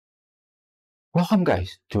Welcome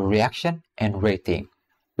guys to reaction and rating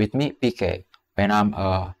with me PK. When I'm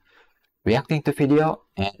reacting to video,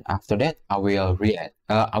 and after that I will react.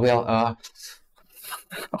 Oh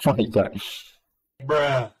my god,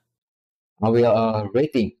 Bruh. I will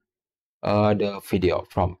rating the video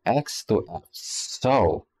from X to F.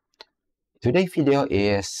 So today's video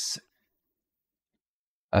is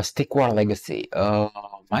a Stick War Legacy.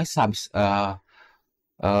 My subs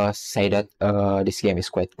say that this game is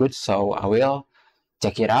quite good, so I will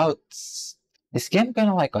check it out. This game kind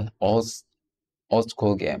of like an old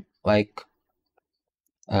school game, like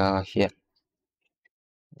here.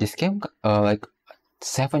 This game like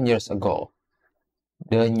 7 years ago.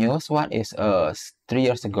 The newest one is 3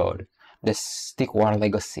 years ago. The Stick War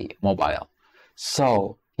Legacy mobile.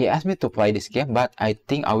 So he asked me to play this game, but I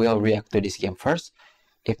think I will react to this game first.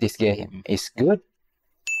 If this game is good,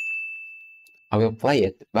 I will play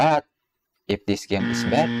it. But if this game is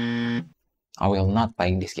bad, I will not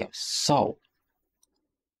playing this game. So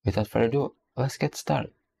without further ado, let's get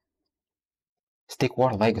started. Stick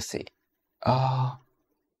War Legacy. I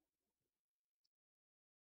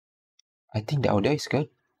think the audio is good.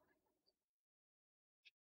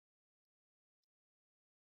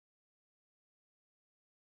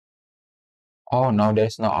 Oh no,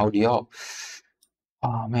 there's no audio.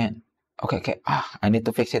 Oh man. Okay. I need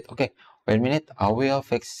to fix it. Okay, wait a minute. I will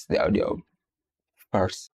fix the audio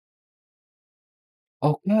first.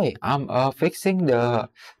 Okay, I'm fixing the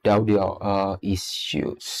audio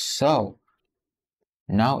issue. So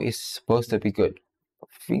now it's supposed to be good.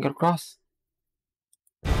 Finger crossed.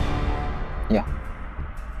 Yeah.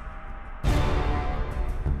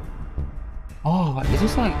 Oh, this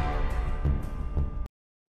is like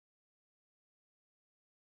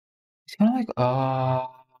it's kind of like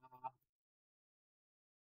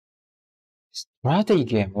strategy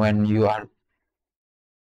game when you are,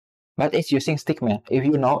 but it's using stickman. If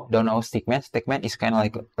you don't know stickman is kind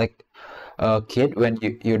of like a kid when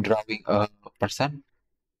you're drawing a person.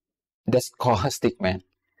 That's called a stickman.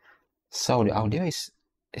 So the audio is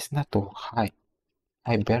not too high.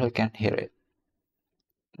 I barely can hear it.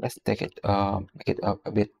 Let's take it make it up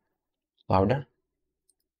a bit louder.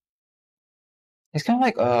 It's kind of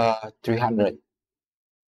like 300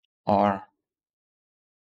 or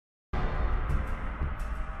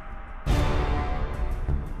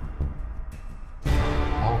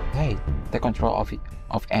okay. Take control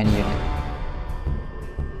of any unit.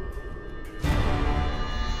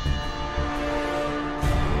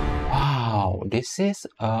 Wow, this is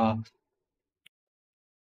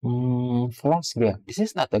Flash game. This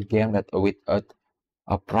is not a game that with a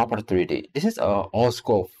proper 3D. This is a old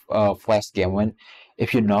school Flash game. When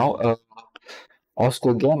if you know old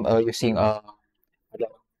school game using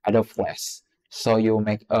other Flash, so you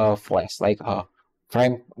make a Flash like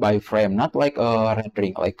frame by frame, not like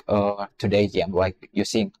rendering like today game like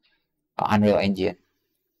using Unreal Engine.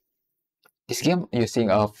 This game using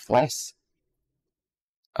a Flash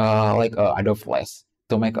like Adobe Flash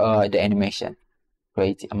to make the animation.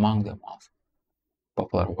 Crazy, among the most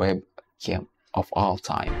popular web game of all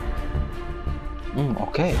time.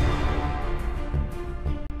 Okay.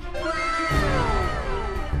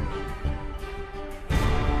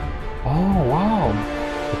 Oh wow,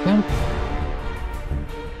 we can.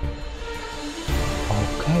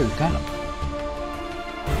 Okay, we can.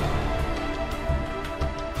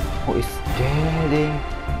 Who is getting?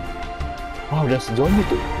 Wow, there's zombie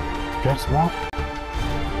too. There's more.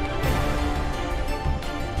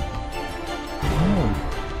 Oh.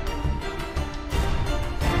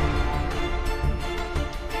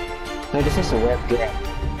 So this is a web game.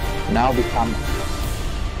 Now become.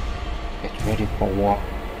 Get ready for war.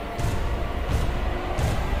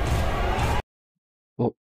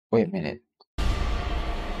 Oh, wait a minute.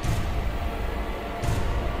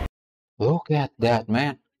 Look at that,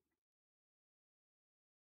 man.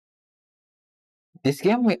 This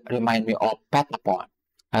game remind me of Patapon.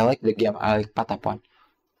 I like the game. I like Patapon.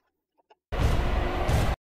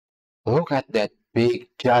 Look at that big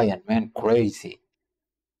giant, man. Crazy.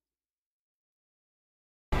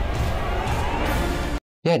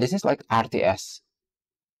 Yeah, this is like RTS.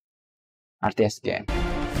 RTS game.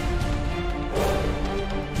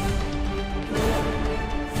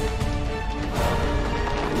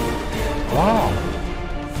 Wow.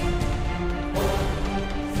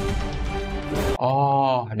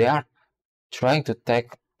 Oh, they are trying to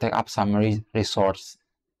take up some resource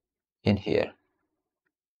in here.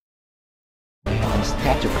 Man, it's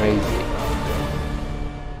kind of crazy.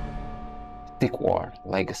 Stick War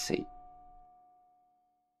Legacy.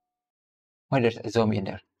 Why there's a zombie in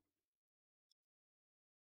there?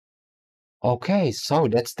 Okay, so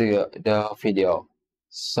that's the video.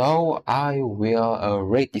 So I will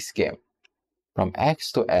rate this game from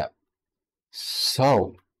X to F.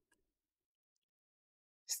 So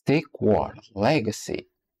Stick War Legacy.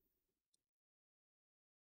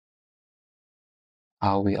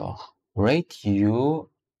 I will rate you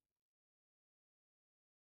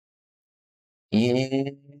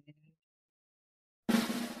in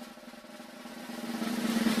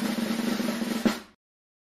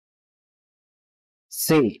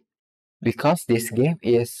C, because this game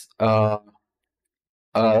is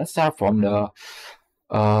let's start from the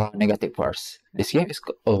negative first. This game is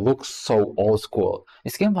looks so old school.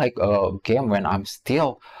 This game like a game when I'm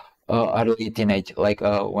still early teenage, like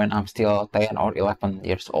when I'm still 10 or 11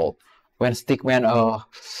 years old. When Stickman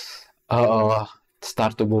uh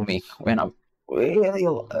start to booming when I'm really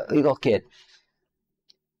a little kid.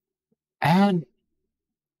 And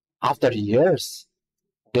after years,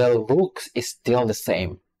 the looks is still the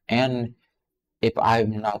same. And if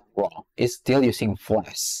I'm not wrong, it's still using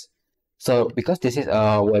Flash. So because this is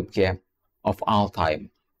a web game of all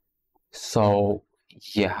time, so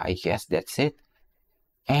yeah, I guess that's it.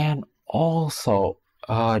 And also,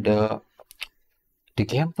 the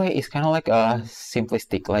gameplay is kind of like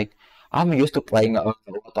simplistic. Like I'm used to playing a lot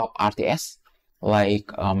of RTS, like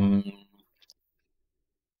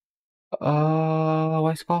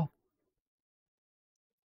what's it called?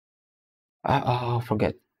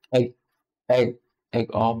 Forget. Egg, egg, egg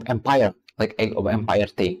of Empire, like Egg of Empire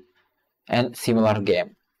thing, and similar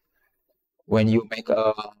game when you make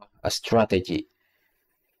a strategy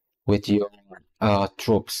with your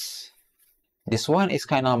troops. This one is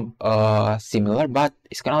kind of similar, but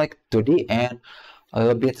it's kind of like 2D and a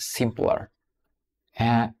little bit simpler.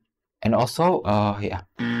 And also, yeah,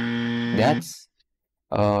 that's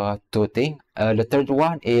two things. The third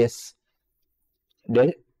one is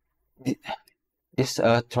that this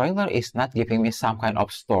trailer is not giving me some kind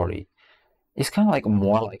of story. It's kind of like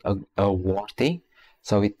more like a war thing.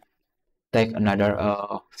 So we take another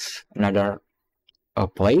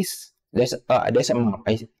place. There's a map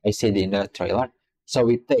I see in the trailer. So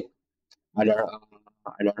we take other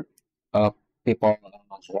uh, people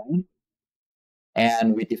home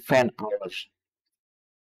and we defend ours.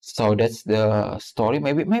 So that's the story.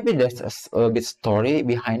 Maybe there's a bit story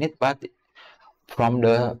behind it, but from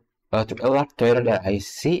the trailer that I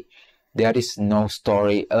see, there is no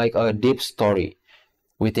story like a deep story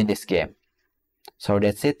within this game. So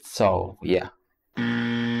that's it. So yeah.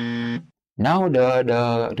 Now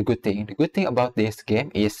the good thing. The good thing about this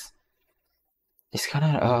game is it's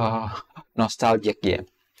kind of nostalgic game.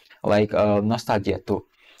 Like nostalgia to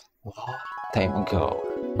long time ago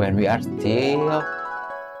when we are still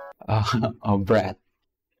brat.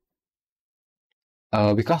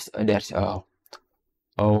 Because there's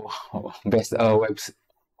best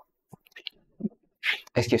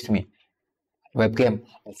excuse me, web game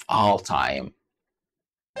of all time.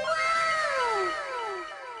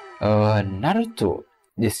 Naruto.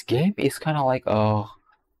 This game is kind of like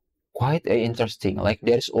quite interesting. Like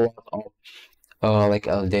there's a lot of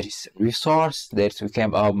there is resource. There's we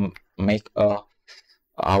can make our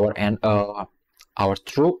and our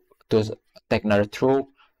troop to take another troop.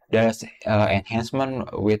 There's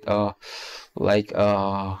enhancement with like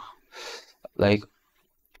uh like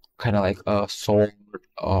kind of like a sword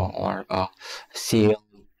or a shield,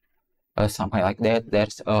 something like that.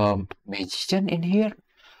 There's magician in here.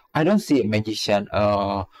 I don't see a magician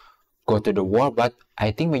go to the war, but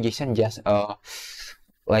I think magician just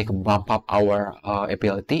like bump up our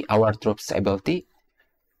ability, our troops ability.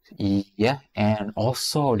 Yeah, and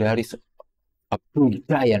also there is a big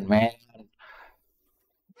giant man.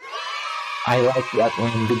 I like that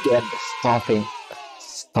when we get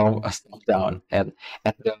stomp down at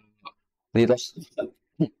the little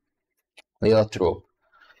little troop,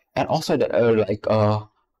 and also the like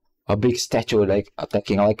a big statue like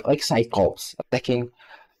attacking like Cyclops attacking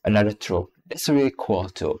another troop. That's really cool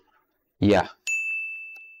too. Yeah.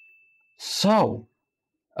 So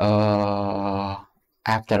after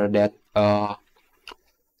that uh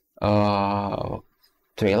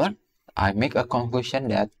trailer, I make a conclusion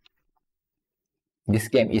that this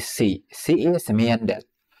game is C. C is mean that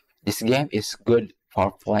this game is good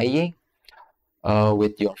for playing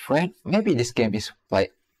with your friend. Maybe this game is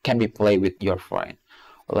can be played with your friend,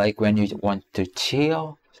 like when you want to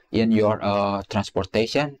chill in your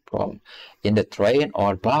transportation from in the train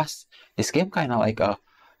or bus. This game kind of like a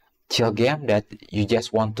chill game that you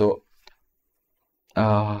just want to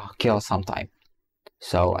kill sometime.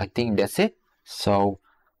 So I think that's it. So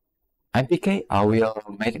I'm PK. I will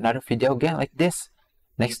make another video again like this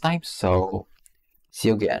next time. So see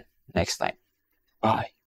you again next time. Bye.